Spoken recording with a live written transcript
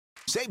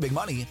Save big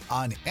money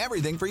on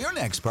everything for your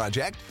next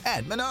project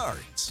at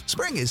Menards.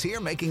 Spring is here,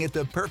 making it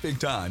the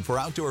perfect time for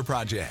outdoor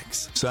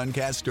projects.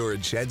 Suncast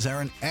storage sheds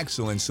are an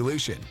excellent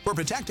solution for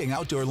protecting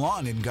outdoor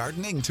lawn and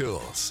gardening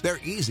tools. They're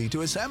easy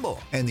to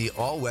assemble, and the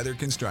all-weather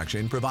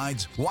construction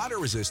provides water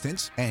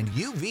resistance and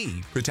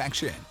UV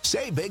protection.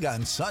 Save big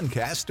on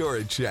Suncast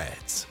storage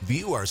sheds.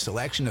 View our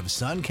selection of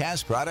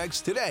Suncast products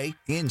today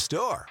in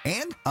store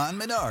and on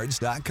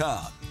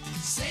Menards.com.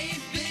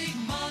 Save big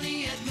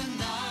money at Menards.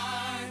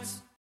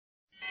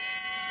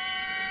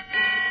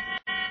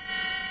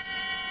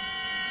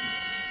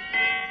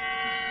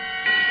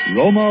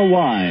 Roma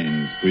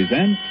Wines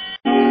present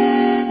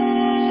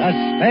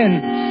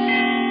Suspense.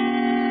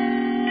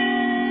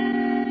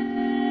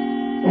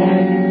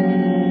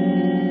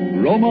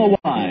 Roma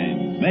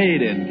Wines,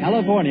 made in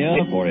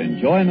California for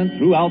enjoyment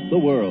throughout the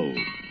world.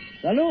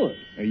 Salud.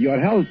 Your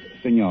health,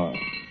 senor.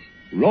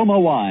 Roma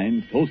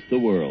Wines toast the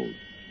world.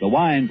 The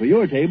wine for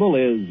your table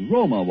is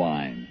Roma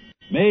Wine,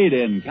 made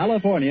in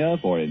California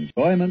for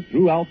enjoyment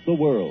throughout the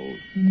world.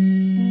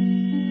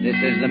 This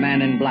is the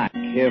Man in Black,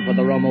 here for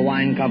the Roma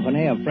Wine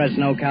Company of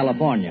Fresno,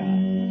 California,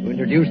 to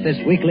introduce this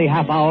weekly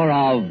half hour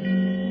of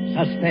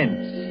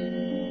Suspense.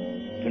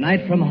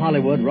 Tonight from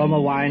Hollywood, Roma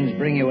Wines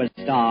bring you a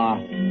star,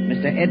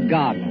 Mr. Ed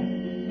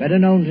Gardner, better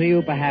known to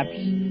you perhaps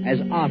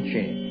as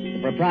Archie,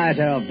 the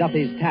proprietor of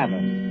Duffy's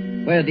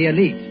Tavern, where the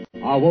elite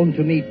are wont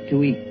to meet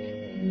to eat.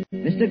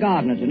 Mr.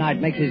 Gardner tonight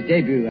makes his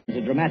debut as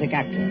a dramatic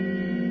actor.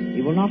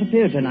 He will not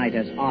appear tonight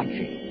as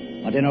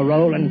Archie, but in a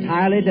role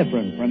entirely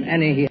different from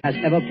any he has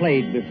ever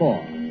played before.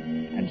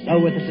 And so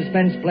with a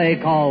suspense play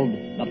called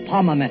The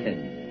Palmer Method,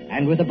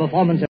 and with the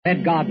performance of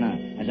Ed Gardner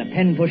as a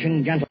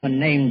pen-pushing gentleman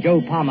named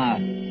Joe Palmer,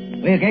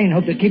 we again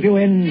hope to keep you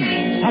in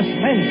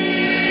suspense.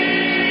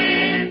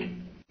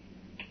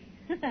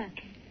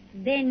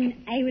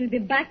 Then I will be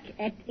back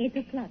at 8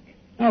 o'clock.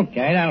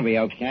 Okay, that'll be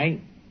okay.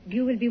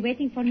 You will be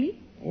waiting for me?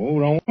 Oh,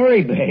 don't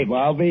worry, babe.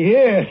 I'll be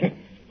here.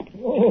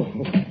 Oh,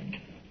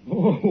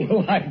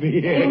 will I be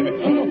here?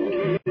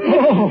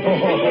 Oh.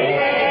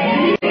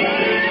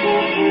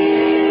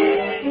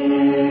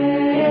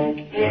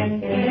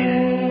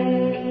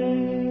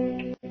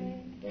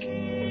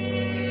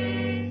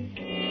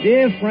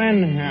 Dear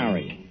friend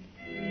Harry,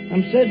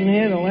 I'm sitting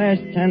here the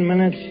last 10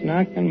 minutes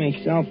knocking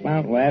myself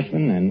out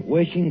laughing and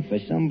wishing for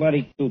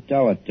somebody to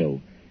tell it to.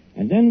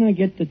 And then I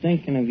get to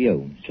thinking of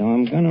you, so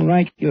I'm going to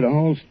write you the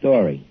whole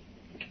story.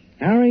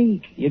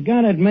 Harry, you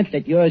got to admit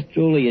that yours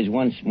truly is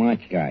one smart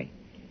guy.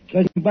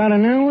 Because in about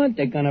an hour,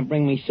 they're going to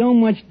bring me so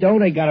much dough,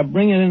 they got to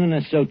bring it in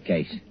a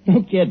suitcase.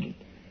 No kidding.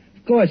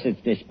 Of course,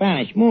 it's the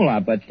Spanish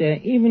moolah, but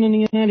even in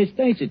the United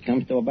States, it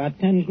comes to about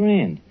 10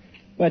 grand.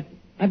 But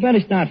I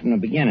better start from the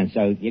beginning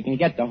so you can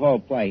get the whole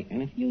play.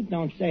 And if you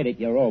don't say that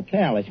your old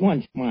pal is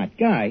one smart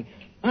guy,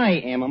 I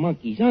am a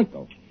monkey's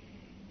uncle.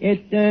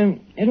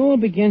 It all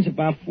begins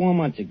about 4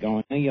 months ago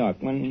in New York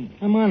when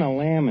I'm on a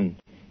lam and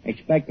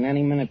expecting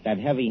any minute that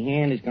heavy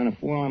hand is going to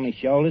fall on my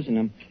shoulders, and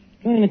I'm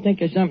trying to think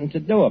of something to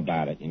do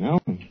about it, you know.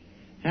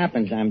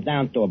 Happens I'm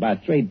down to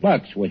about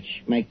 $3,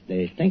 which makes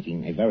the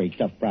thinking a very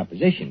tough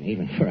proposition,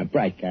 even for a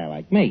bright guy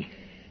like me.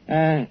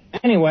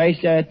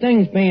 Anyways,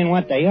 things being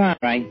what they are,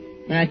 I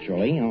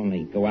naturally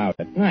only go out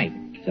at night.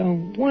 So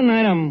one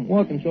night I'm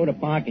walking through the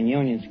park in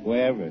Union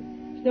Square,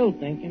 still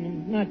thinking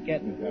and not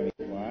getting very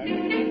far.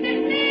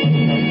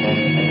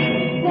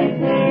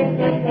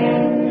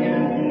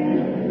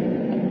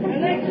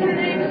 Election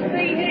X3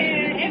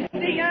 here.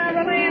 FDR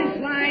a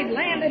landslide.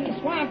 Landed and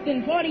swamped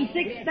in 46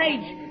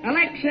 states.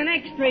 Election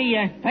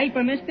X3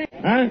 paper, mister?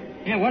 Huh?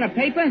 Yeah, what a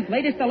paper?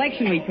 Latest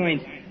election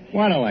returns.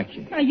 What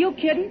election? Are you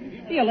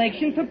kidding? The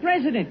election for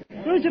president.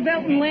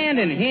 Roosevelt and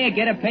Landon. Here,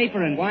 get a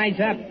paper and wise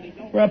up.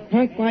 For a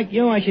punk like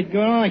you, I should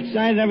get all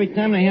excited every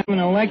time they have an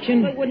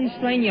election? Well, it wouldn't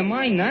strain your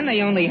mind none.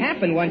 They only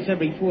happen once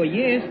every 4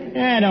 years.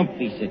 Don't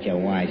be such a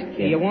wise kid.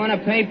 Do you want a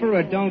paper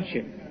or don't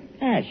you?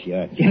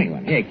 Sure. Give me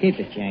one. Here, keep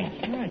the change.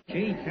 Oh,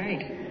 gee,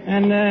 thanks.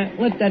 And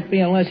let that be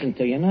a lesson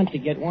to you, not to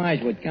get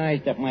wise with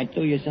guys that might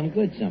do you some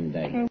good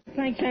someday. Well,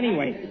 thanks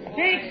anyway.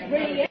 Thanks for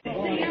the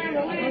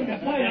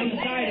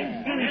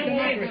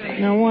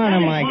Now, what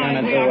am I going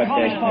to do with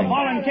this For thing?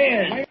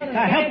 volunteers to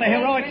help the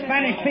heroic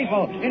Spanish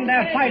people in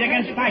their fight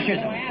against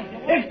fascism.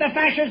 If the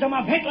fascism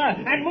of Hitler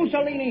and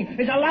Mussolini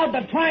is allowed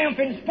to triumph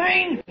in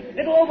Spain,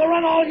 it'll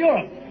overrun all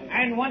Europe.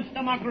 And once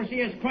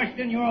democracy is crushed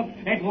in Europe,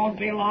 it won't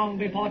be long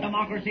before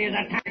democracy is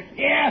attacked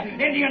here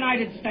in the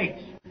United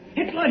States.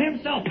 Hitler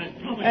himself has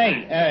promised.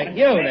 Hey,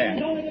 you there.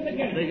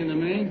 Speaking to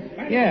me?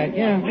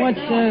 Yeah.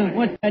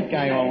 What's that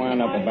guy all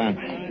wound up about?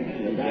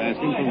 He's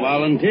asking for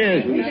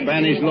volunteers for the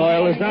Spanish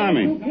Loyalist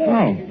Army.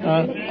 Oh,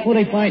 who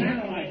they fighting?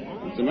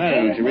 What's the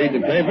matter? Don't you read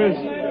the papers?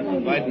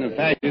 They're fighting a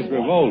fascist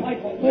revolt.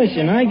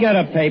 Listen, I got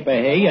a paper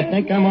here. You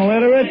think I'm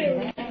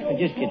illiterate? I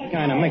just get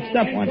kind of mixed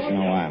up once in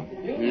a while.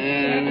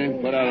 Yeah, they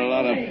put out a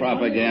lot of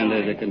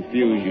propaganda to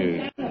confuse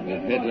you.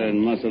 With Hitler and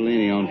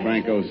Mussolini on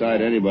Franco's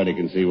side, anybody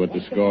can see what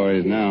the score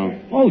is now.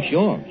 Oh,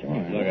 sure.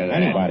 Look at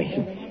that. Anybody.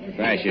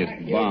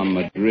 Fascist bomb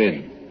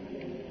Madrid.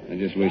 I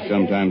just wish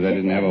sometimes I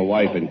didn't have a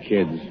wife and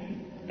kids.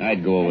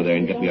 I'd go over there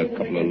and get me a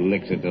couple of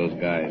licks at those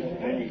guys.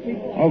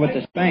 Over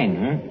to Spain,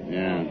 huh?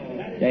 Yeah.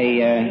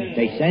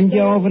 They send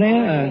you over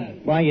there,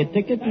 buy your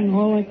ticket and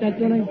all like that,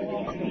 do they?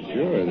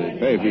 Sure, they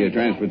pay for your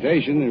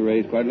transportation. They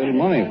raise quite a little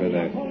money for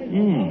that.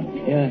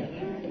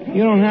 Yeah.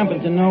 You don't happen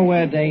to know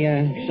where they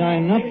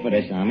sign up for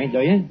this army, do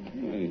you?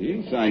 Well,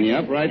 he'll sign you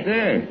up right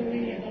there.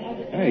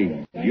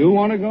 Hey, you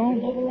want to go?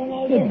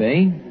 Could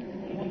be.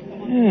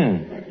 Yeah.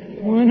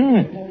 Why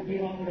not?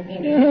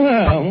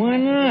 Sure, why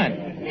not?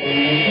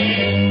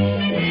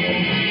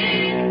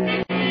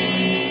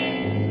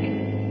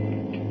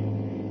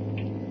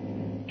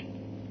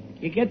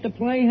 You get the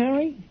play,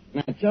 Harry?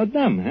 Not so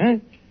dumb, huh?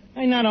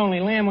 I not only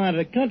lamb out of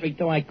the country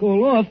till I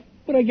cool off,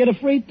 but I get a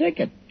free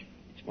ticket.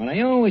 It's what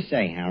I always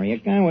say, Harry. A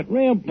guy with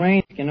real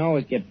brains can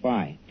always get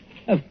by.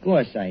 Of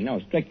course, I know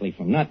strictly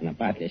from nothing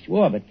about this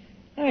war, but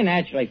I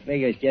naturally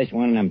figure it's just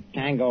one of them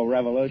tango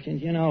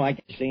revolutions, you know, like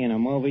you see in the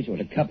movies with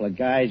a couple of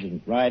guys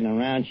riding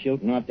around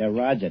shooting off their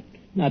rods at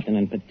nothing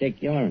in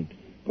particular, and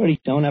pretty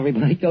soon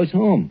everybody goes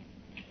home.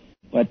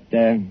 But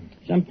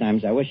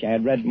sometimes I wish I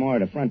had read more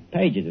of the front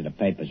pages of the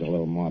papers a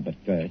little more, but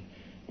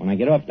when I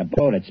get off the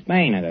boat at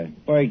Spain at a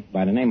burg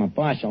by the name of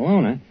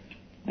Barcelona,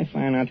 I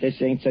find out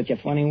this ain't such a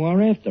funny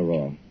war after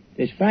all.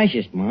 This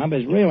fascist mob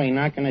is really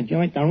knocking the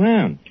joint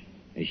around.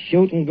 There's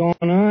shooting going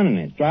on, and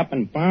they're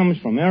dropping bombs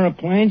from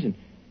airplanes, and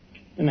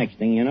the next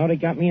thing you know, they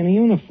got me in a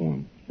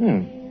uniform.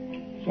 Huh.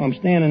 So I'm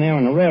standing there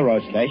on the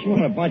railroad station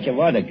with a bunch of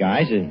other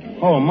guys, a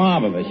whole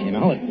mob of us, you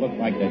know. It looked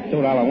like the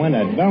 $2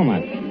 window at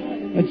Belmont.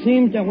 It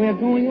seems that we're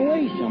going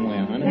away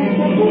somewhere, honey.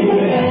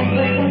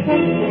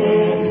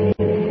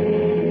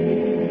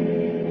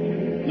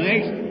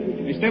 Next.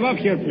 Step up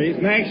here, please.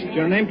 Next.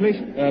 Your name, please?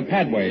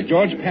 Padway.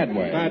 George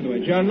Padway.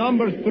 Padway. Your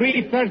number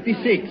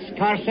 336,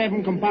 car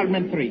 7,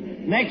 compartment 3.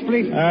 Next,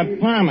 please.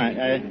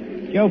 Palmer.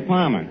 Joe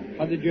Palmer.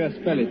 How did you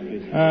spell it,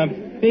 please? Palmer.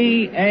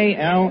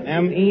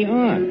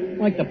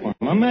 Like the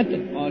Palmer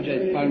method. Oh,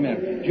 yes, Palmer.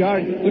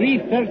 George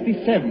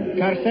 337,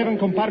 car 7,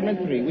 compartment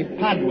 3, with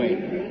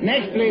Padway.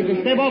 Next, please.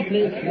 Step up,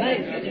 please.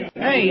 Next.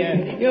 Hey,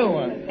 you,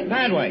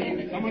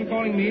 Padway. Someone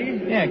calling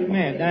me? Yeah, come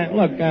here.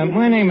 Look,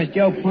 my name is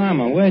Joe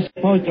Palmer. We're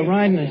supposed to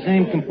ride in the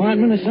same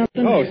compartment or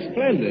something? Oh,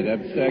 splendid.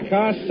 That's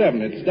car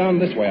 7. It's down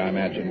this way, I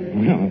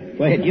imagine. Well,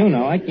 glad you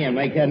know. I can't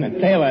make head and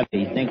tail out of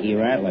these dinky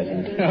rattlers.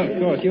 Of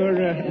course. You're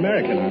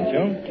American, aren't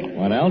you?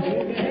 What else?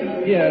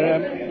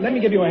 Here, let me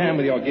give you a hand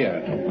with your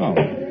gear. Oh,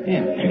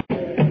 yeah.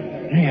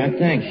 Yeah,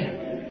 thanks.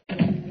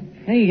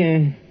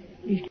 Hey,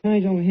 these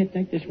guys over here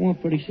take this war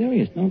pretty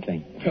serious, don't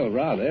they? Well,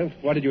 rather.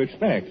 What did you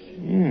expect?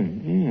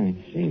 Yeah.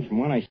 See, from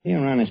what I see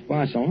around this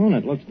Barcelona,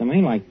 it looks to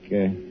me like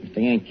if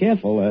they ain't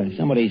careful,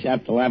 somebody's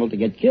apt to liable to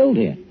get killed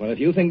here. Well, if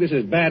you think this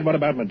is bad, what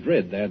about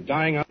Madrid? They're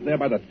dying out there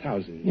by the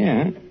thousands.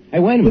 Yeah. Hey,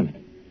 wait a minute.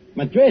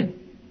 Madrid?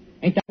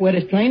 Ain't that where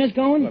this train is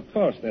going? Well, of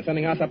course. They're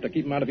sending us up to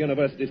keep them out of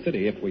University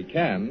City, if we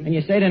can. And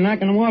you say they're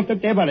knocking them off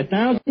up there by the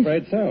thousands? I'm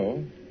afraid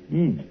so.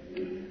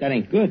 That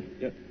ain't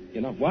good.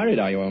 You're not worried,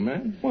 are you, old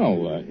man?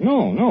 Well,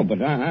 no, but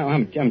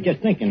I'm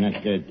just thinking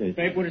that...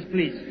 Papers,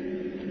 please.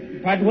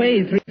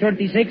 Padway,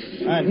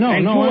 336. No,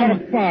 I'm...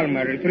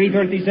 Palmer,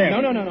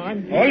 337. No,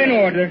 I'm... All in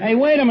order. Hey,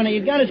 wait a minute.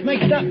 You got us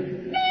mixed up.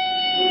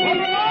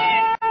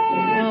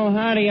 Well,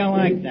 how do you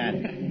like that?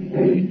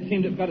 You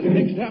seem to have got us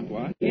mixed up,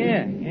 what?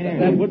 Yeah.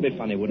 That would be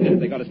funny, wouldn't it, if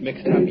they got us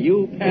mixed up?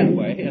 You,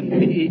 Padway, and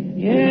me...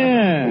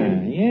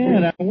 Yeah,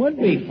 that would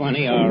be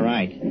funny, all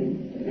right.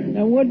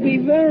 That would be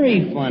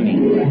very funny.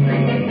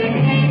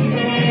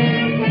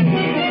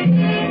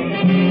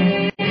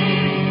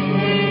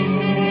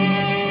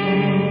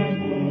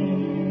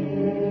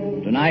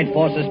 Tonight,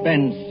 for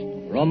suspense,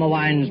 Roma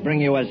Wines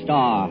bring you as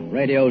star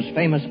radio's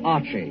famous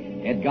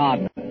Archie, Ed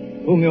Gardner,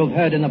 whom you've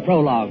heard in the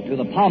prologue to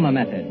The Palmer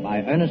Method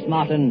by Ernest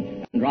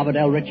Martin and Robert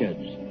L. Richards.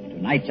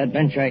 Tonight's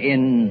adventure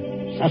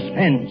in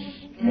Suspense.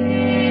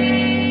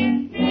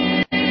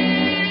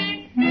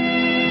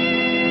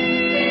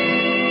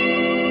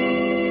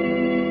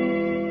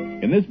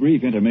 In this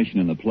brief intermission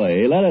in the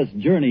play, let us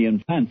journey in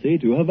fancy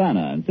to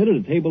Havana and sit at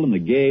a table in the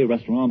gay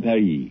Restaurant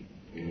Paris.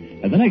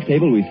 At the next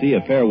table, we see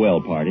a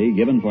farewell party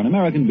given for an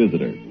American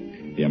visitor.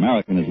 The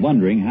American is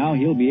wondering how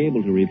he'll be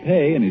able to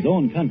repay in his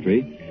own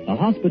country the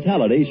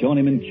hospitality shown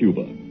him in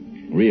Cuba.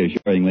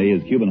 Reassuringly,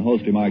 his Cuban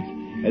host remarks,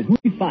 "Es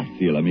muy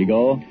fácil,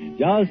 amigo.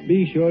 Just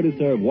be sure to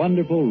serve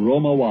wonderful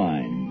Roma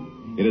wine.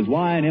 It is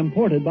wine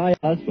imported by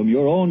us from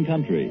your own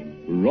country,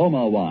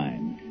 Roma wine."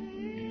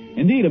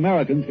 Indeed,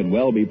 Americans can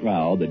well be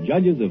proud that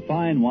judges of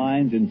fine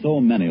wines in so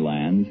many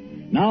lands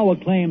now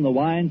acclaim the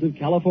wines of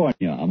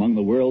California among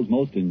the world's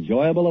most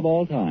enjoyable of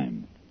all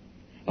time.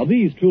 Of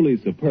these truly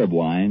superb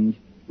wines,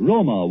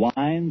 Roma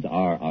wines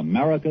are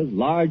America's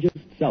largest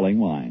selling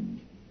wines.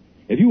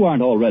 If you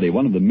aren't already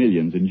one of the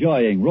millions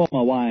enjoying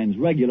Roma wines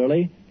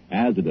regularly,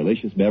 as a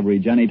delicious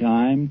beverage any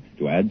time,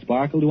 to add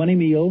sparkle to any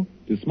meal,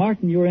 to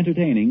smarten your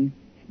entertaining,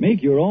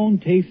 make your own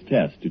taste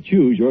test to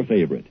choose your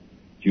favorite,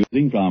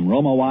 choosing from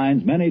Roma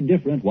Wine's many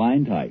different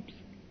wine types.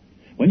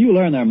 When you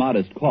learn their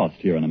modest cost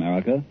here in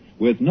America,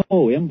 with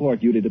no import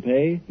duty to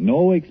pay,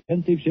 no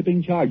expensive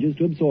shipping charges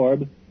to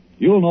absorb,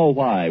 you'll know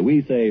why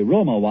we say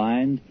Roma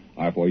wines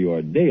are for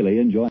your daily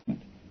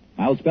enjoyment.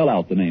 I'll spell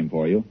out the name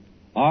for you.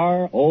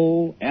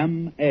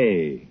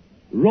 R-O-M-A.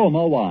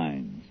 Roma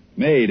wines.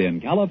 Made in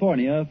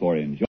California for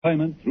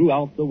enjoyment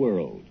throughout the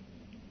world.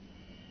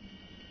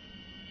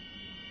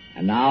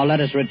 And now let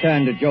us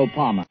return to Joe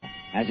Palmer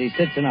as he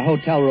sits in a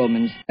hotel room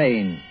in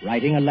Spain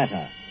writing a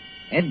letter.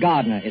 Ed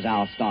Gardner is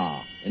our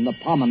star in The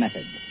Palmer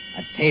Method,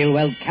 a tale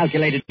well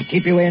calculated to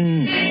keep you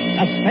in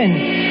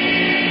suspense.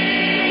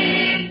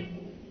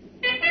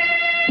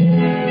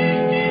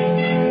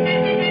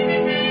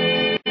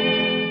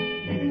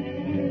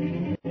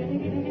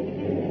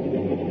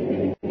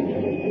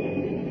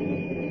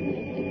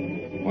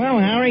 Well,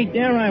 Harry,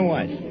 there I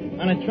was,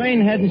 on a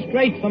train heading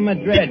straight for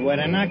Madrid, where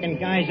they're knocking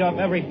guys off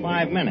every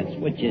 5 minutes,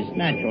 which is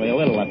naturally a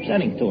little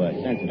upsetting to a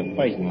sensitive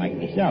person like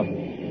myself.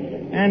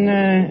 And,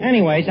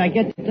 anyways, I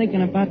get to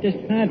thinking about this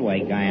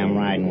Padway guy I'm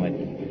riding with.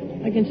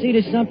 I can see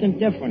there's something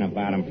different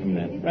about him from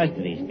the rest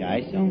of these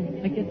guys, so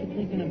I get to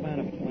thinking about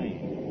a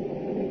plan.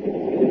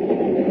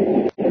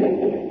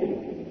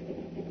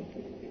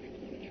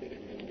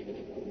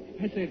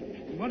 I said,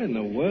 what in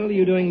the world are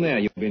you doing there?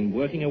 You've been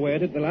working away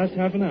at it the last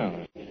half an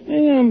hour.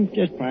 I'm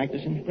just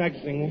practicing.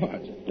 Practicing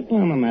what? The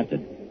Palmer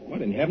Method.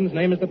 What in heaven's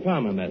name is the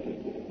Palmer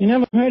Method? You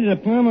never heard of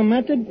the Palmer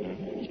Method?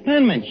 It's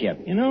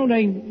penmanship. You know,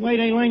 the way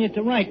they learn you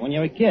to write when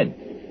you're a kid.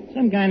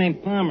 Some guy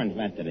named Palmer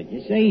invented it.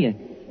 You see, you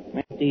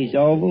make these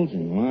ovals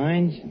and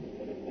lines.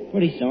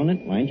 Pretty soon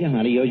it learns you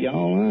how to use your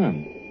whole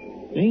arm.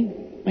 See?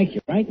 Makes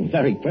your writing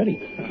very pretty.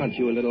 Aren't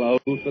you a little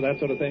old for that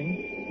sort of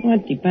thing? Well,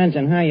 it depends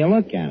on how you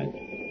look at it.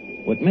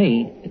 With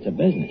me, it's a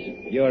business.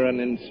 You're an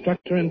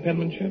instructor in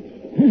penmanship?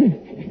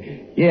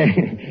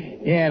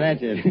 Yeah,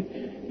 that's it.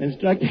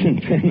 Instructor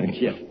in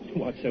penmanship.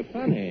 What's so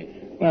funny?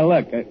 Well,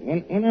 look,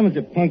 when I was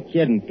a punk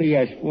kid in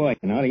PS4,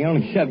 you know, the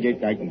only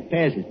subject I can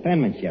pass is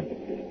penmanship.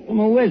 I'm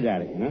a whiz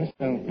at it, you know,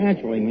 so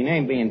naturally, my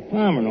name being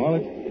Palmer and all,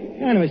 it's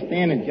kind of a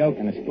standing joke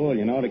in the school,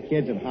 you know. The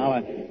kids would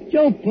holler,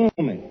 Joe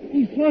Palmer,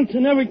 he flunks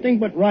in everything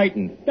but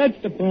writing. That's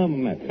the Palmer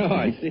Method. Oh,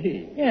 I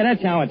see. Yeah,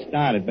 that's how it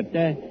started, but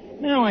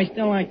now I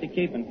still like to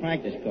keep in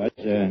practice because,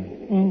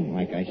 well,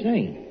 like I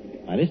say,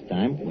 by this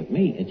time, with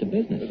me, it's a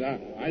business.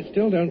 But I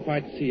still don't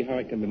quite see how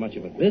it can be much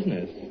of a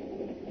business.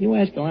 You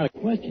ask a lot of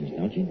questions,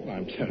 don't you? Well,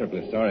 I'm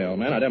terribly sorry, old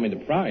man. I don't mean to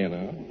pry, you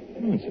know.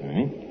 Oh, it's all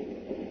right.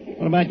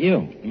 What about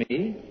you?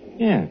 Me?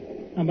 Yeah.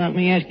 How about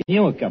me asking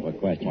you a couple of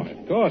questions? Why,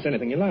 of course,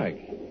 anything you like.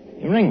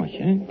 You're English,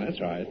 huh? That's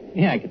right.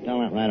 Yeah, I could tell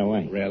that right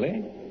away.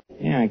 Really?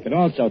 Yeah, I could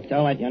also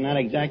tell that you're not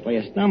exactly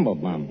a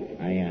stumblebum.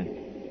 I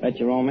bet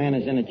your old man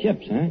is in the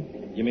chips, huh?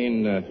 You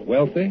mean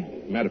wealthy?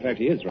 Matter of fact,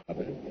 he is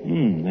rather.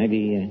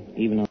 Maybe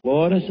even a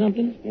lord or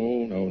something?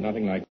 Oh, no,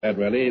 nothing like that,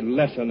 really.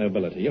 Lesser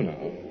nobility, you know.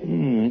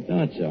 I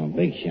thought so.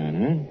 Big shot,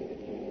 huh?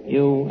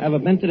 You ever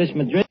been to this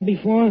Madrid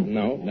before?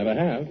 No, never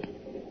have.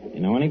 You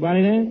know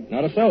anybody there?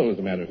 Not a soul, as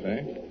a matter of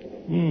fact.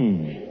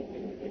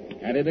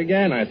 At it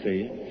again, I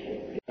see.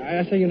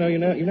 I say, you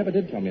never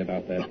did tell me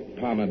about that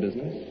Palmer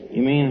business.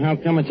 You mean how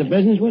come it's a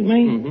business with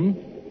me? Mm-hmm.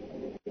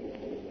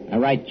 I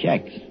write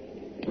checks.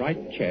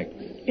 Write checks?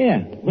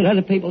 Yeah, with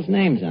other people's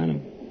names on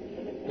them.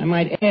 I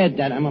might add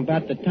that I'm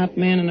about the top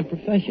man in the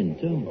profession,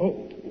 too.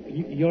 Oh,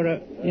 you're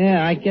a...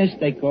 Yeah, I guess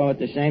they call it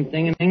the same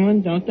thing in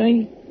England, don't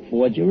they?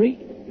 Forgery?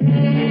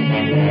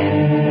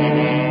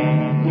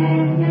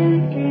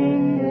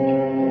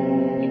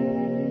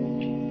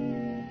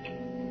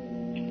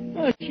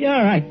 Oh,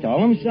 sure, I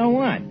told him, so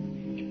what?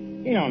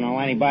 He don't know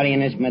anybody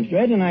in this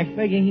Madrid, and I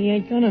figure he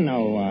ain't gonna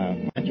know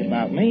much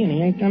about me, and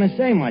he ain't gonna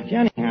say much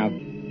anyhow.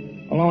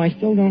 Although I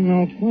still don't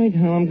know quite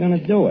how I'm gonna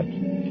do it.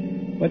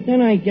 But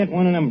then I get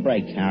one of them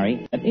breaks,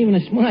 Harry, that even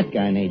a smart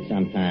guy needs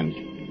sometimes.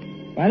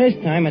 By this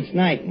time, it's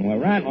night, and we're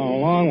rattling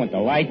along with the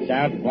lights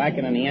out,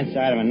 blacker than the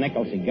inside of a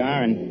nickel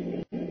cigar,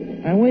 and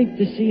I wait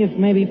to see if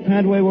maybe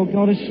Padway will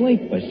go to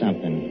sleep or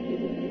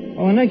something.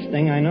 Well, the next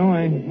thing I know,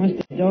 I must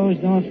have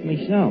dozed off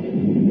myself.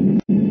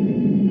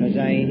 Because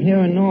I hear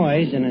a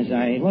noise, and as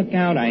I look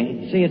out,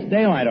 I see it's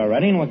daylight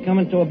already, and we're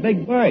coming to a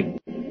big berg.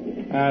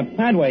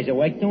 Padway's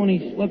awake, too, and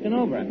he's looking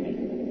over at me.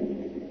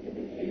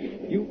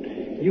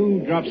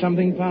 You dropped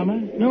something, Palmer?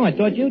 No, I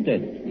thought you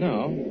did.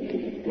 No.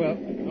 Well,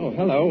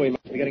 hello. We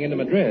must be getting into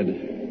Madrid.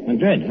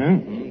 Madrid, huh?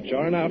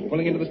 Sure enough,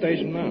 pulling into the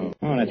station now.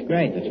 Oh, that's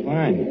great. That's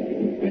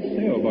fine. I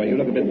say, old boy, you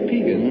look a bit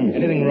peaked.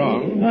 Anything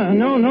wrong?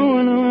 No,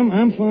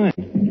 I'm fine.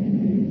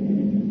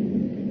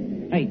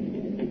 Hey,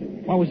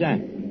 what was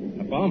that?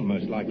 A bomb,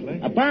 most likely.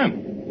 A bomb?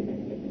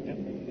 Yep.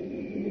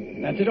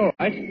 That's it, all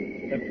right.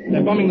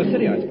 They're bombing the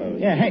city, I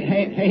suppose. Yeah,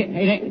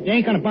 hey, they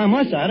ain't gonna bomb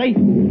us, are they?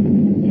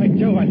 By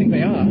Joe, I think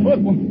they are. Look,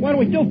 what do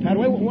we do,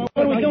 Padway? What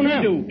do we do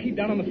now? Keep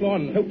down on the floor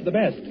and hope for the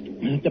best.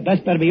 The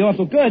best better be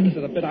awful good. This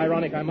is a bit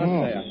ironic, I must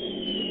say.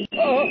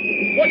 Oh,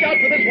 watch out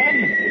for this one.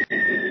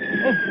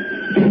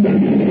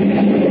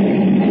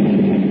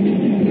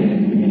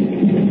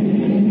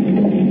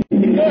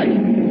 Good.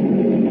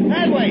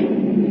 Padway!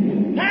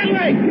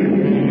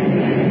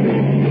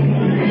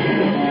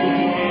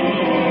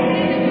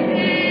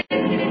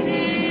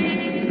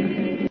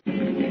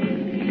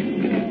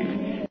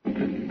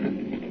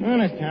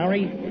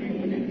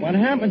 what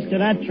happens to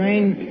that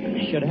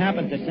train should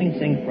happen to Sing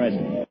Sing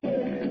prison.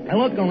 I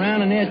look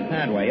around and there's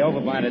Padway over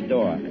by the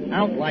door,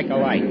 out like a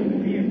light.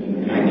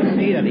 And I can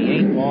see that he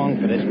ain't long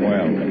for this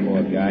world, the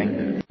poor guy.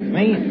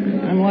 Me,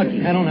 I'm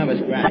lucky. I don't have a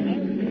scratch.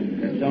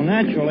 So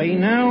naturally,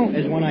 now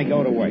is when I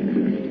go to work.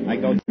 I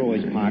go through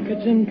his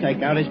pockets and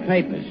take out his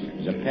papers.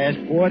 There's a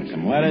passport,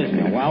 some letters,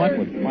 and a wallet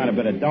with quite a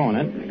bit of dough in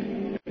it.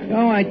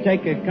 So I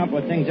take a couple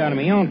of things out of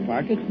my own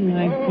pocket and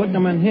I put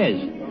them in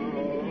his.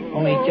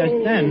 Only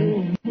just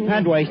then,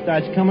 Padway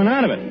starts coming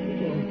out of it.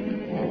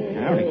 Oh,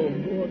 Harry,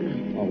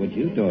 what would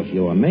you do if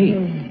you were me?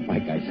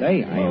 Like I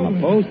say, I am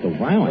opposed to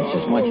violence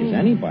as much as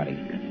anybody.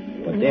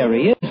 But there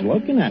he is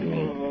looking at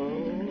me.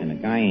 And the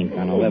guy ain't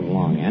gonna live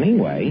long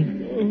anyway.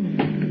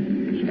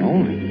 So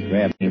I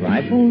grab my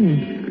rifle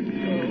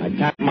and I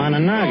tap him on the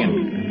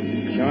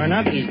noggin. Sure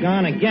enough, he's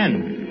gone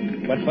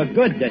again. But for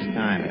good this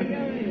time.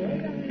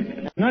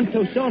 None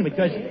too soon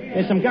because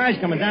there's some guys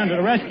coming down to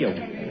the rescue.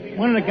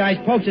 One of the guys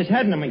pokes his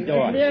head in my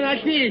door. Yeah,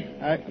 I see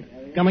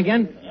it. Come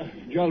again?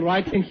 You all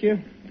right in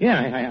here?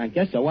 Yeah, I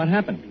guess so. What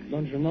happened?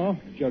 Don't you know?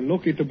 You're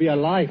lucky to be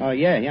alive. Oh,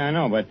 yeah, I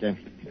know, but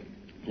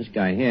this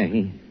guy here,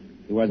 he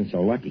wasn't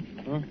so lucky.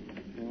 Huh?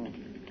 Oh.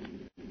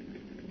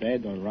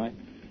 Dead, all right.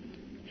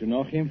 Do you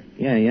know him?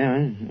 Yeah,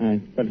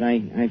 but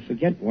I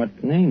forget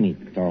what name he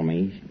told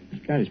me.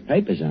 He's got his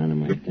papers on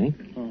him, I think.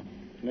 Oh,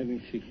 let me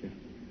see here.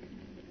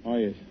 Oh,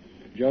 yes.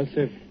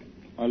 Joseph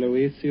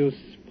Aloysius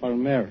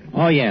Palmer.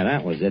 Oh, yeah,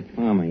 that was it.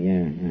 Palmer,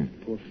 yeah.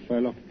 Poor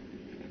fellow.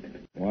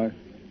 Well,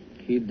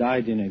 he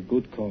died in a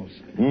good cause.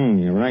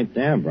 You're right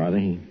there, brother.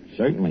 He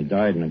certainly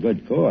died in a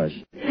good cause.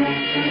 You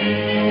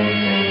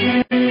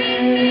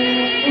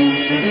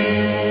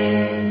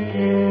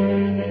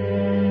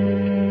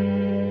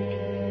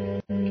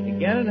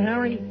get it,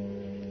 Harry?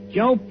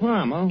 Joe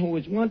Palmer, who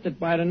was wanted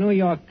by the New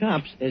York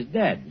cops, is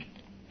dead.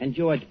 And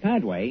George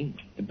Padway,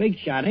 the big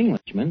shot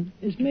Englishman,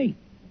 is me.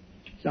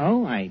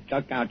 So I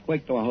duck out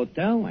quick to a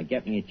hotel, I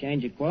get me a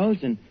change of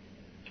clothes, and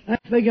I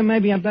figure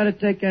maybe I better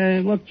take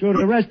a look through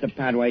the rest of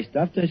Padway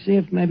stuff to see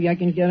if maybe I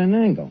can get an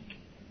angle.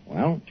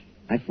 Well,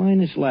 I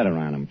find this letter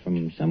on him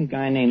from some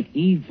guy named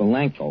Eve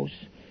Valankos.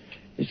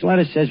 This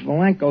letter says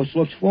Valankos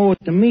looks forward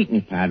to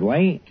meeting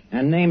Padway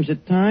and names a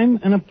time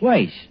and a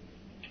place.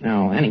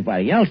 Now,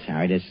 anybody else,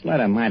 Harry, this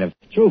letter might have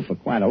been true for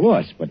quite a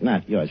loss, but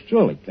not yours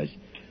truly, because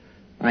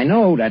I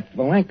know that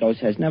Valankos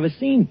has never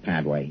seen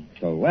Padway.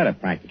 The letter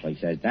practically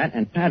says that,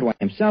 and Padway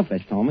himself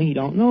has told me he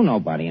don't know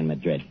nobody in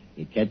Madrid.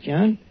 You catch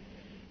on?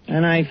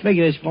 And I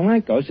figure this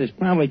Valankos is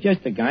probably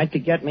just a guy to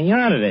get me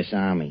out of this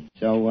army.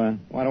 So,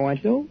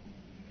 what do?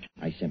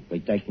 I simply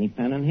take me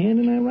pen in hand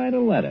and I write a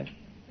letter.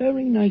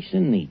 Very nice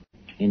and neat.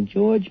 In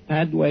George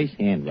Padway's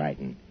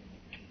handwriting.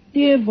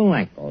 Dear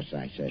Valankos,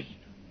 I says,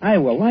 I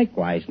will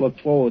likewise look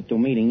forward to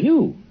meeting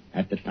you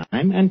at the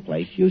time and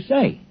place you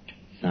say.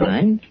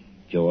 Signed,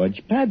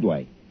 George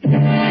Padway.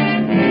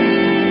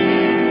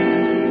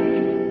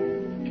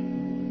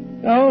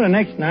 So the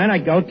next night I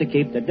go to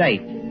keep the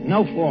date.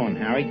 No fooling,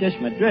 Harry. This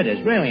Madrid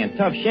is really in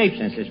tough shape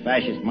since this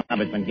fascist mob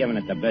has been giving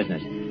it the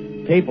business.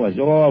 People is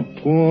all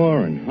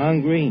poor and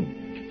hungry,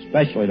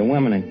 especially the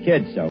women and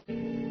kids, so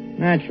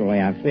naturally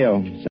I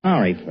feel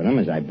sorry for them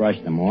as I brush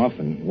them off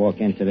and walk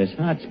into this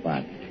hot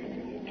spot.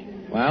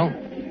 Well,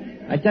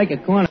 I take a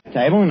corner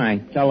table and I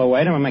tell the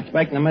waiter I'm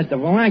expecting Mr.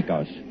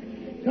 Valankos.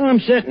 So I'm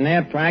sitting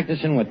there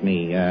practicing with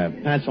me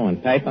pencil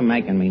and paper,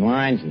 making me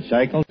lines and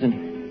circles,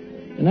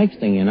 and the next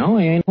thing you know,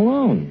 I ain't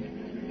alone.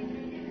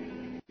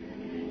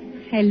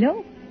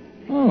 Hello.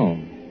 Oh.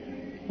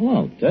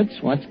 Hello, Toots.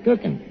 What's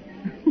cooking?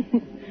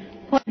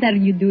 What are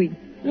you doing?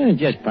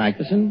 Just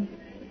practicing.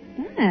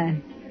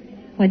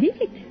 What is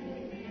it?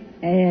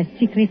 A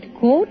secret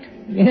code?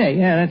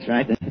 Yeah, that's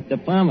right. The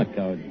Palmer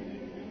code.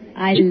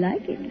 I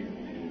like it.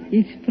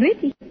 It's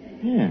pretty.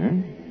 Yeah.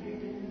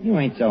 You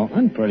ain't so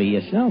unpretty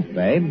yourself,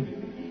 babe.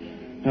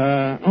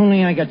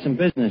 Only I got some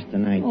business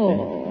tonight.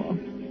 Oh.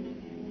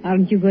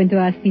 Aren't you going to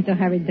ask me to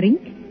have a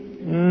drink?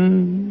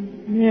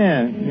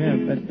 Yeah,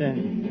 but,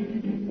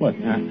 look,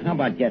 how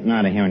about getting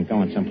out of here and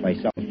going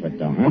someplace else for it,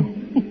 though, huh?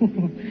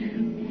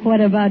 What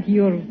about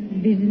your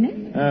business?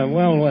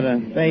 Well, with a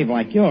babe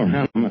like you're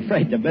around, I'm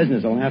afraid the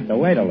business will have to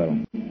wait a little.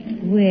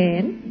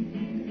 Well,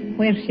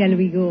 where shall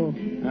we go?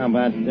 How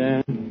about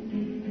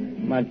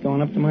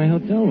going up to my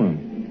hotel room?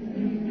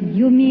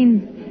 You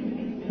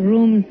mean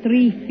room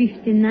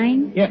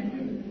 359? Yeah.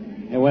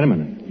 Hey, wait a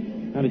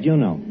minute. How did you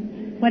know?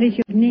 What is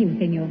your name,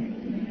 senor?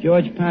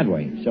 George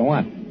Padway. So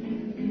what?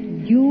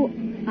 You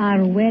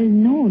are well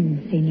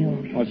known,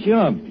 senor. Oh,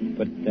 sure,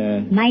 but,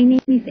 My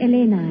name is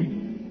Elena.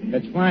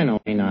 That's fine,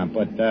 Elena,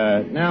 but,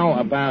 now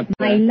about...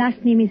 My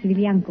last name is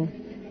Villancos.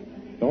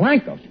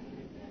 Villancos?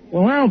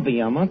 Well, I'll be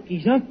a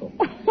monkey's uncle.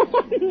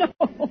 Oh, no.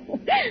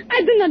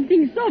 I do not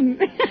think so.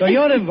 So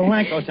you're the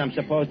Villancos I'm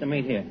supposed to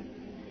meet here.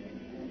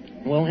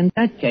 Well, in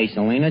that case,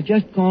 Elena,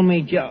 just call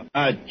me George.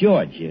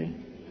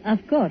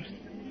 Of course,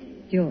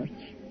 George.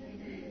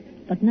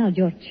 But now,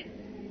 George,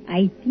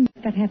 I think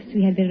perhaps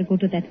we had better go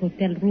to that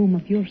hotel room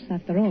of yours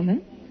after all, huh?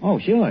 Oh,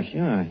 sure.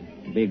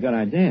 It'd be a good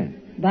idea.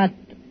 But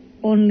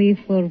only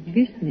for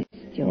business,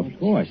 George. Of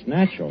course,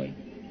 naturally.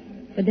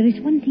 But there is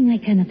one thing I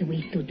cannot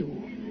wait to do.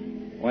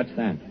 What's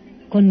that?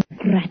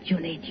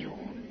 Congratulate you.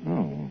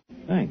 Oh,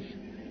 thanks.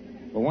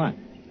 For what?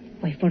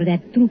 Why, for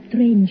that troop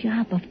train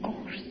job, of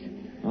course.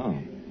 Oh,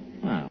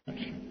 well,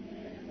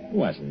 it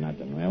wasn't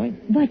nothing, really.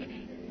 But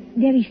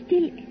there is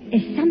still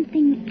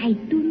something I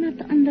do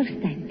not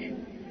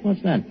understand.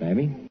 What's that,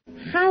 baby?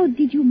 How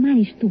did you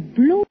manage to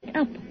blow it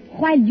up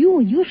while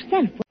you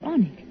yourself were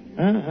on it?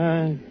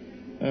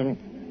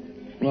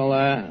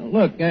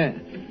 Look,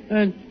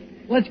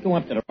 let's go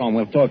up to the room.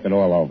 We'll talk it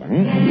all over.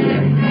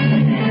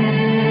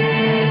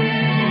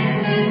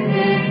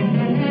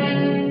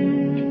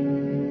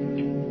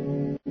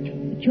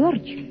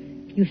 George,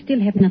 you still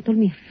have not told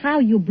me how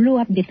you blew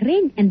up the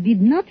train and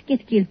did not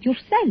get killed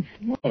yourself.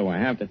 Well, do I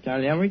have to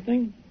tell you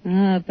everything?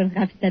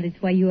 Perhaps that is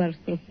why you are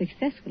so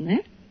successful,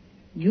 eh?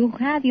 You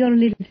have your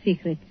little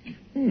secrets.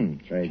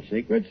 Trade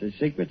secrets. There's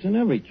secrets in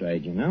every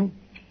trade, you know.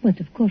 But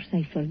of course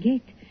I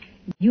forget.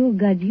 You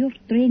got your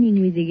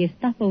training with the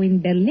Gestapo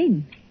in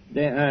Berlin.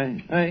 Yeah.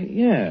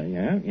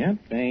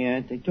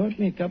 They taught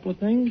me a couple of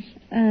things.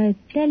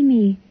 Tell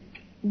me,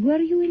 were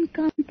you in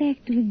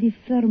contact with the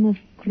firm of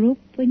Krupp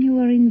when you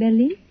were in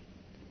Berlin?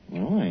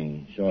 Well,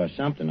 I saw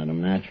something of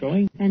them,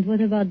 naturally. And what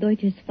about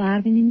Deutsches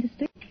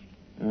Farbenindustrie?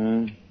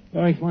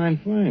 Very fine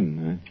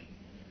firm.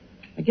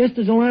 I guess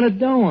there's a lot of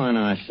dough on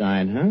our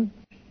side, huh?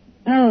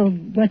 Oh,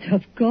 but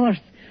of course,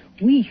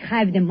 we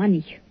have the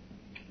money.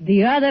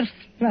 The others,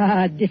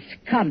 the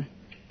scum.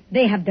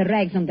 They have the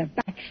rags on their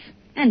backs.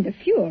 And the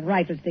few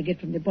rifles they get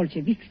from the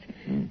Bolsheviks.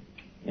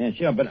 Yeah,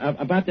 sure, but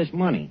about this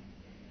money.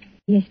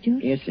 Yes,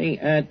 George? You see,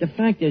 the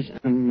fact is,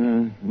 I'm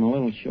a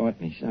little short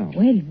myself.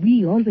 Well,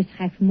 we always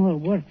have more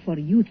work for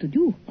you to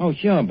do. Oh,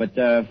 sure, but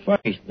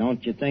first,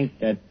 don't you think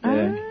that...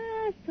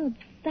 So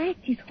that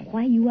is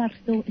why you are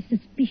so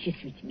suspicious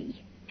with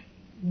me.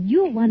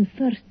 You want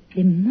first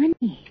the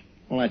money.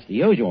 Well, that's the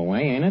usual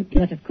way, ain't it?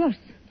 But of course,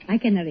 I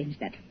can arrange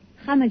that.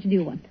 How much do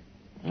you want?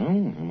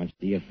 Oh, how much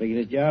do you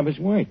figure the job is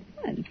worth?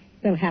 Well,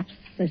 perhaps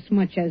as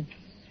much as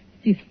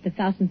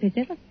 50,000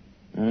 pesetas.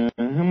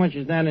 How much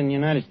is that in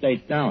United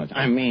States dollars?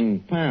 I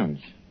mean,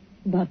 pounds.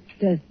 About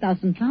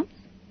 1,000 pounds?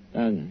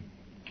 1,000.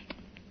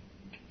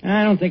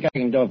 I don't think I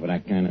can do it for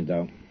that kind of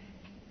dough.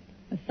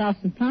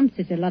 1,000 pounds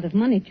is a lot of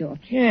money,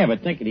 George. Yeah,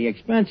 but think of the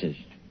expenses.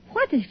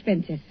 What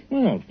expenses?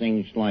 Well,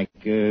 things like,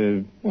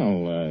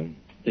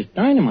 this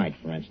dynamite,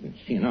 for instance.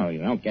 You know, you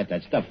don't get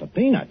that stuff for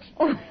peanuts.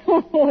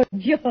 Oh,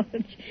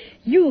 George,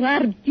 you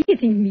are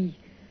teasing me.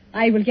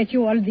 I will get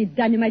you all the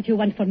dynamite you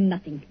want for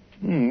nothing.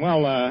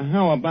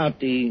 How about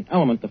the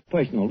element of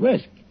personal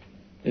risk?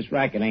 This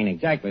racket ain't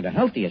exactly the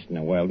healthiest in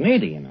the world,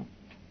 neither, you know.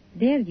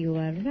 There you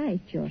are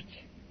right, George.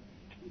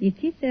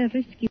 It is a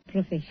risky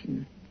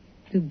profession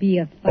to be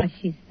a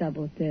fascist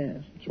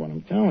saboteur. That's what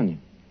I'm telling you.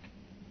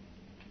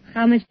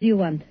 How much do you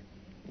want?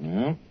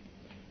 Well,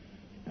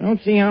 I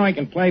don't see how I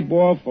can play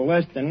ball for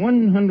less than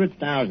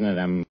 100,000 of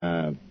them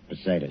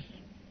pesetas.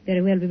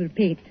 Very well, we will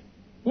pay it.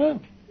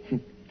 Well,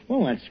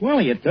 that's swell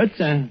of you, Toots.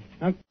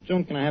 How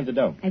soon can I have the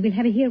dough? I will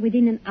have it here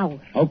within an hour.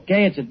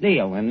 Okay, it's a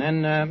deal. And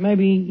then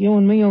maybe you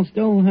and me will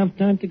still have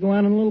time to go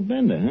out on a little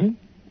bender,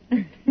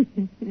 huh?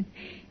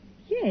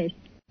 Yes,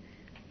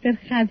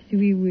 perhaps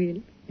we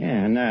will.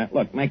 Yeah, and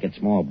look, make it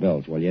small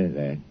bills, will you?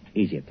 They're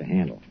easier to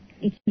handle.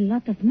 It's a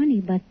lot of money,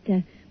 but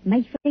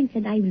my friends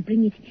and I will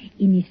bring it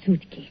in a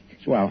suitcase.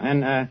 Swell.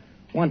 And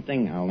one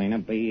thing, Alina,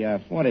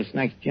 before this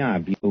next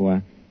job,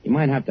 you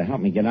might have to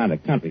help me get out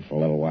of the country for a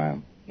little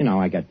while. You know,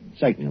 I got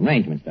certain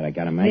arrangements that I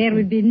got to make. There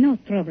will be no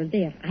trouble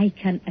there, I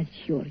can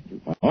assure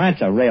you. Well,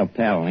 that's a real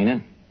pal,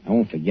 Alina. I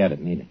won't forget it,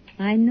 neither.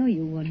 I know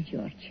you won't,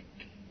 George.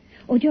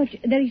 Oh, George,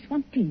 there is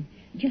one thing.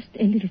 Just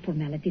a little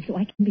formality so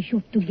I can be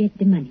sure to get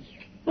the money.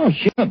 Oh,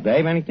 sure,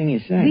 babe. Anything you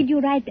say. Will you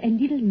write a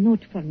little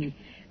note for me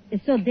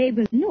so they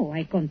will know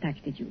I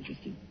contacted you, you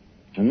see?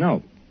 A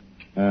note?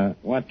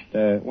 What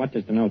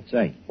does the note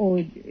say? Oh,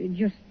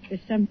 just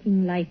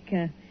something like,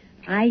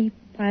 I,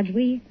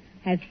 Padre,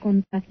 have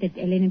contacted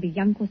Elena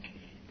Biancos,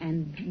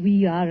 and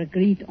we are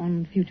agreed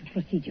on future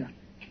procedure.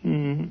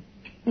 Mm-hmm.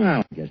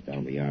 Well, I guess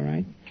that'll be all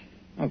right.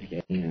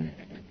 Okay.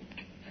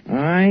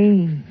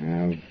 I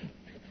have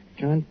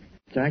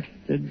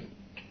contacted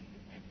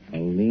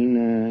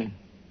Elena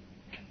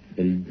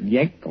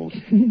Biancos,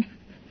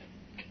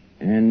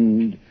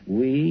 and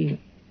we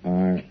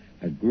are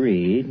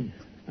agreed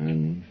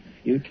on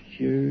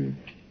future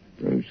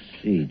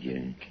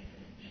procedure.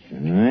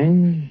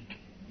 Signed,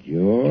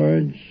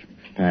 George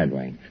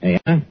Padway.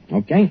 Yeah?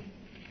 Okay?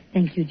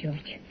 Thank you,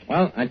 George.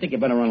 Well, I think you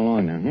better run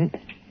along now,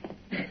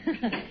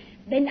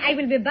 Then I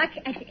will be back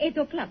at 8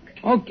 o'clock.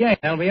 Okay,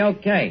 that'll be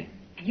okay.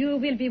 You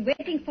will be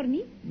waiting for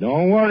me?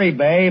 Don't worry,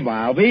 babe.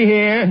 I'll be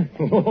here.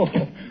 Brother,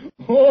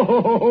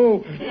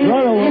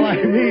 will I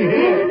be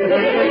here?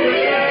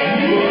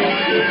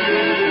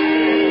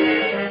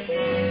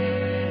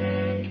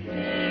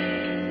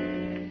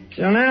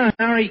 So now,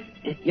 Harry,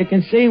 you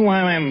can see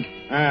why I'm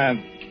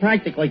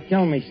practically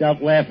killing myself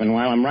laughing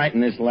while I'm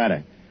writing this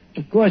letter.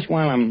 Of course,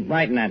 while I'm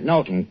writing that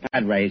note in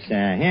Padre's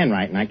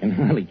handwriting, I can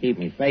hardly keep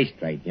my face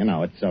straight. You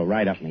know, it's so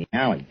right up my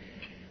alley.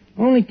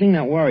 Only thing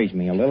that worries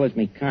me a little is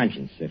me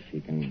conscience, if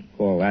you can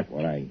call that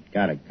what I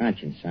got, a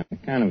conscience.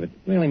 It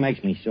really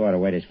makes me sore the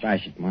way this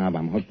fascist mob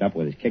I'm hooked up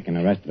with is kicking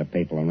the rest of the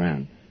people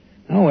around.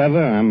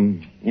 However,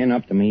 I'm in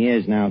up to my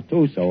ears now,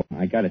 too, so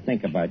I got to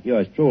think about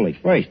yours truly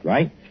first,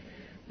 right?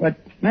 But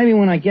maybe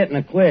when I get in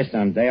the clear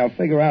someday, I'll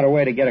figure out a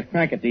way to get a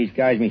crack at these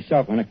guys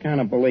myself on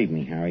account of, believe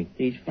me, Harry,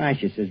 these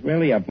fascists is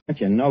really a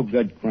bunch of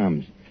no-good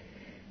crumbs.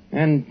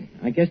 And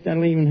I guess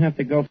that'll even have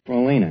to go for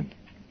Alina.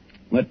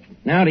 But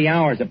now the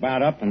hour's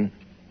about up, and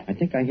I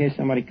think I hear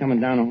somebody coming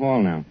down the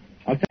hall now.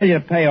 I'll tell you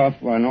the payoff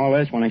on all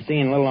this when I see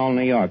you in little old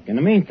New York. In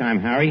the meantime,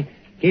 Harry,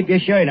 keep your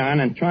shirt on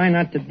and try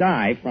not to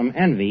die from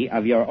envy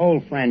of your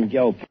old friend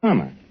Joe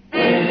Palmer.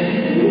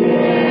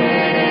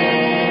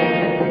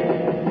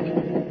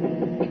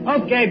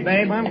 Okay,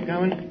 babe, I'm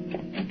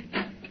coming.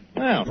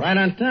 Well, right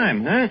on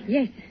time, huh?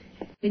 Yes.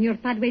 Senor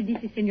Padre,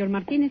 this is Senor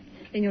Martinez,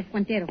 Senor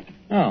Quintero.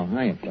 Oh,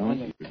 hiya,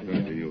 fellas.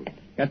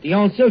 Got the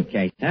old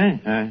suitcase, huh?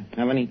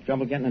 Have any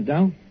trouble getting the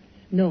dough?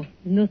 No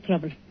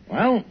trouble.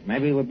 Well,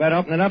 maybe we better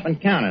open it up and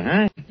count it,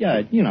 huh?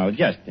 Yeah,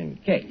 just in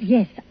case.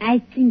 Yes,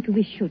 I think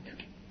we should.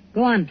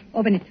 Go on,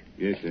 open it.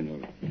 Yes, senor.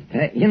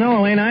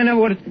 Elena, I never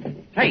would have...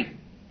 Hey,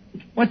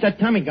 what's that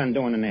Tommy gun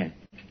doing in there?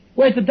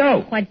 Where's the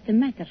dough? What's the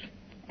matter?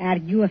 Are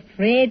you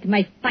afraid,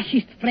 my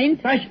fascist friend?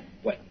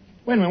 Wait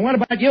a minute, what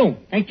about you?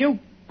 Ain't you?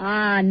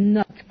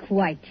 Not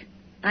quite.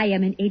 I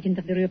am an agent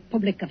of the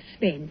Republic of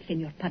Spain,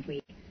 Senor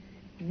Padre.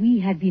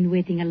 We have been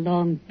waiting a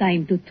long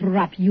time to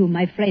trap you,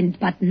 my friend,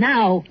 but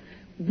now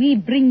we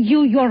bring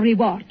you your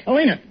reward.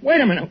 Elena,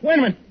 wait a minute.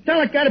 Tell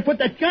that guy to put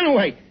that gun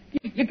away.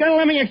 You gotta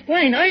let me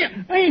explain. I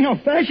ain't no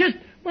fascist.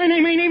 My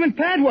name ain't even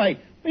Padway.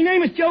 My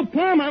name is Joe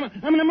Palmer.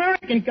 I'm an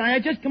American guy. I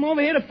just come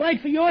over here to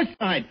fight for your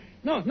side.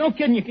 No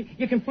kidding.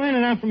 You can find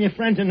it out from your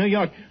friends in New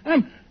York.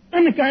 I'm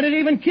the guy that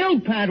even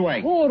killed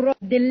Padway. Who wrote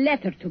the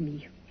letter to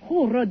me?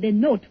 Who wrote the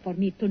note for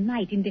me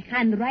tonight in the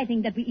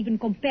handwriting that we even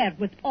compared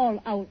with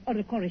all our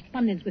other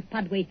correspondence with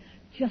Padway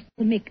just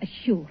to make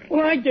sure?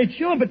 Well, I did,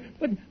 sure, but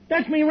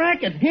that's me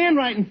racket.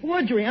 Handwriting,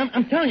 forgery.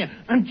 I'm telling you,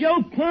 I'm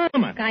Joe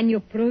Palmer. Can you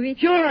prove it?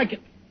 Sure, I can.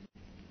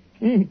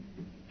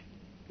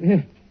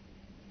 Yeah.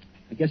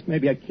 I guess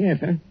maybe I can't,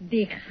 huh?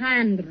 The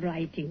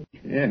handwriting.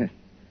 Yeah.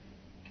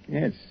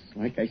 It's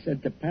like I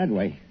said to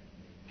Padway.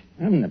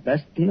 I'm the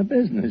best in the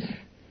business.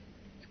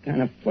 It's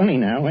kind of funny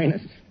now, ain't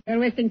it? We're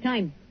wasting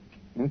time.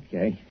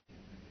 Okay.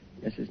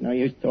 Guess there's no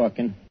use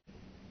talking.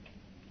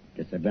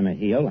 Guess I've been a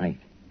heel. I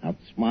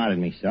outsmarted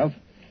myself.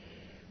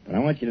 But I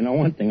want you to know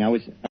one thing. I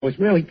was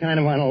really kind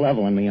of on a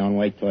level in my own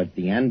way towards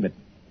the end, but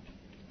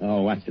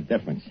what's the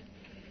difference?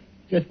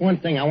 Just one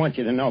thing I want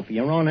you to know for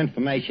your own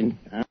information.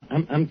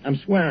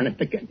 I'm swearing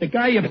it. The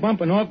guy you're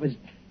bumping off is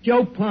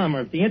Joe Palmer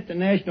of the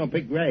International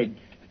Brigade.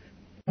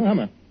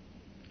 Palmer.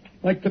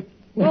 Like the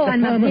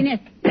I'm Palmer. Palmer.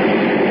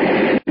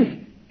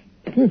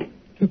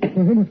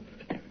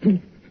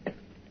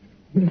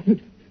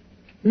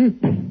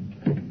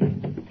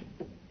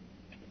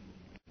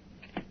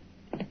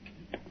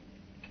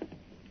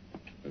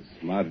 A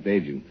smart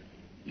agent.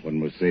 One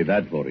must say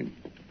that for him.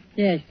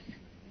 Yes.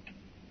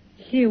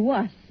 He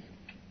was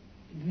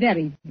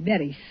very,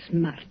 very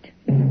smart.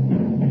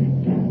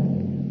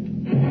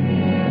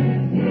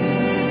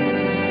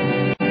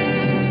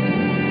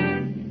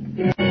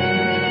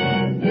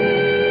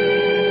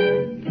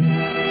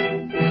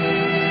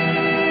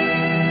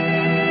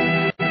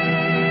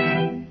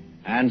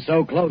 And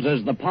so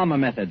closes The Palmer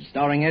Method,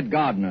 starring Ed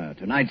Gardner.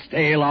 Tonight's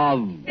tale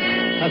of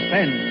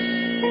suspense.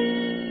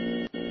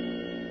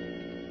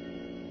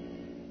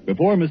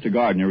 Before Mr.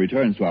 Gardner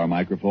returns to our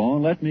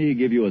microphone, let me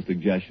give you a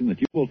suggestion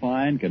that you will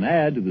find can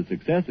add to the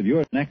success of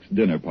your next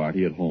dinner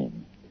party at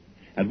home.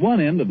 At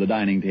one end of the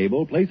dining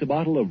table, place a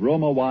bottle of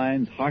Roma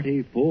Wine's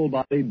hearty,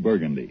 full-bodied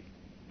Burgundy.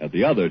 At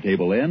the other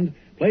table end,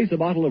 place a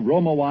bottle of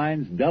Roma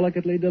Wine's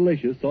delicately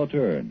delicious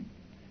Sauterne.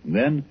 And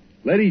then,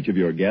 let each of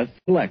your guests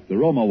select the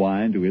Roma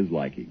wine to his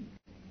liking.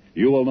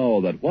 You will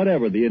know that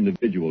whatever the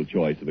individual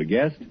choice of a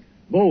guest,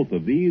 both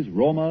of these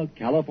Roma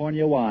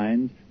California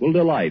wines will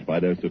delight by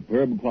their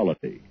superb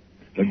quality.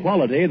 The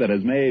quality that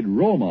has made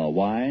Roma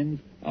wines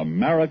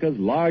America's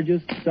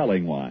largest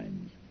selling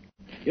wines.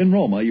 In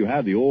Roma, you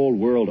have the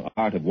old-world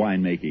art of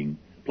winemaking,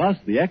 plus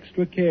the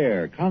extra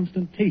care,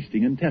 constant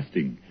tasting and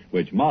testing,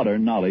 which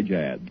modern knowledge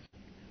adds.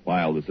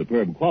 While the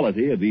superb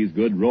quality of these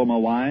good Roma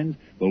wines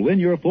will win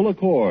your full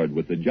accord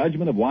with the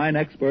judgment of wine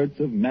experts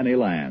of many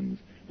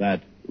lands,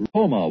 that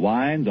Roma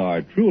wines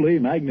are truly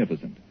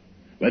magnificent.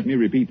 Let me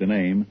repeat the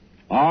name,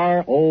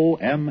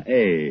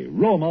 R-O-M-A,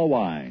 Roma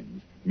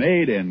Wines,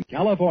 made in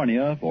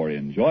California for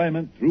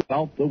enjoyment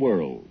throughout the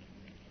world.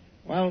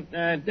 Well,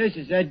 this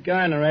is Ed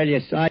Gardner,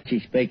 alias Archie,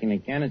 speaking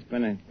again. It's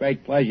been a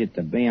great pleasure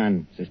to be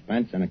on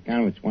Suspense on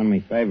account of it's one of my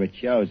favorite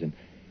shows. And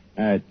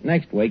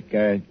next week,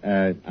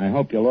 I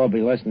hope you'll all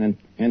be listening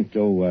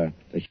into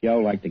the show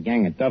like the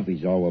gang of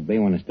Duffies all will be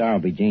when the star will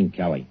be Gene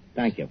Kelly.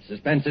 Thank you.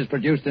 Suspense is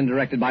produced and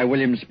directed by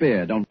William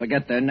Spear. Don't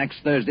forget there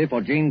next Thursday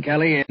for Gene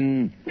Kelly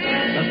in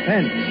Suspense.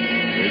 Suspense.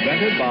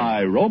 Presented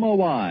by Roma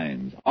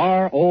Wines,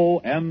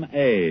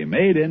 R-O-M-A,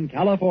 made in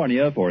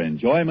California for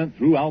enjoyment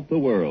throughout the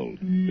world.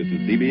 This is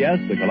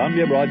CBS, the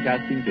Columbia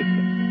Broadcasting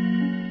System.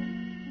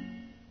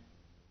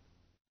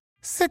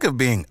 Sick of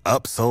being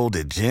upsold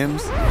at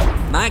gyms?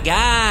 My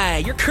guy,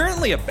 you're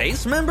currently a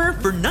base member?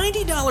 For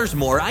 $90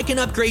 more, I can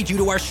upgrade you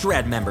to our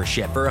Shred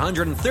membership. For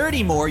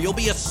 $130 more, you'll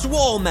be a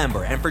Swole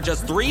member. And for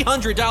just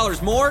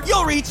 $300 more,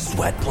 you'll reach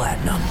Sweat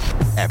Platinum.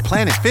 At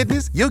Planet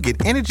Fitness, you'll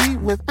get energy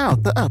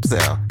without the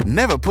upsell.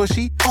 Never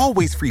pushy,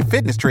 always free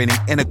fitness training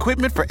and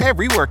equipment for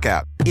every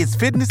workout. It's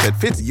fitness that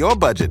fits your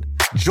budget.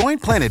 Join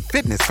Planet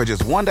Fitness for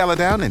just $1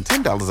 down and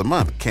 $10 a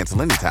month.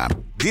 Cancel anytime.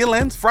 Deal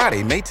ends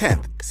Friday, May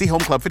 10th. See Home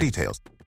Club for details.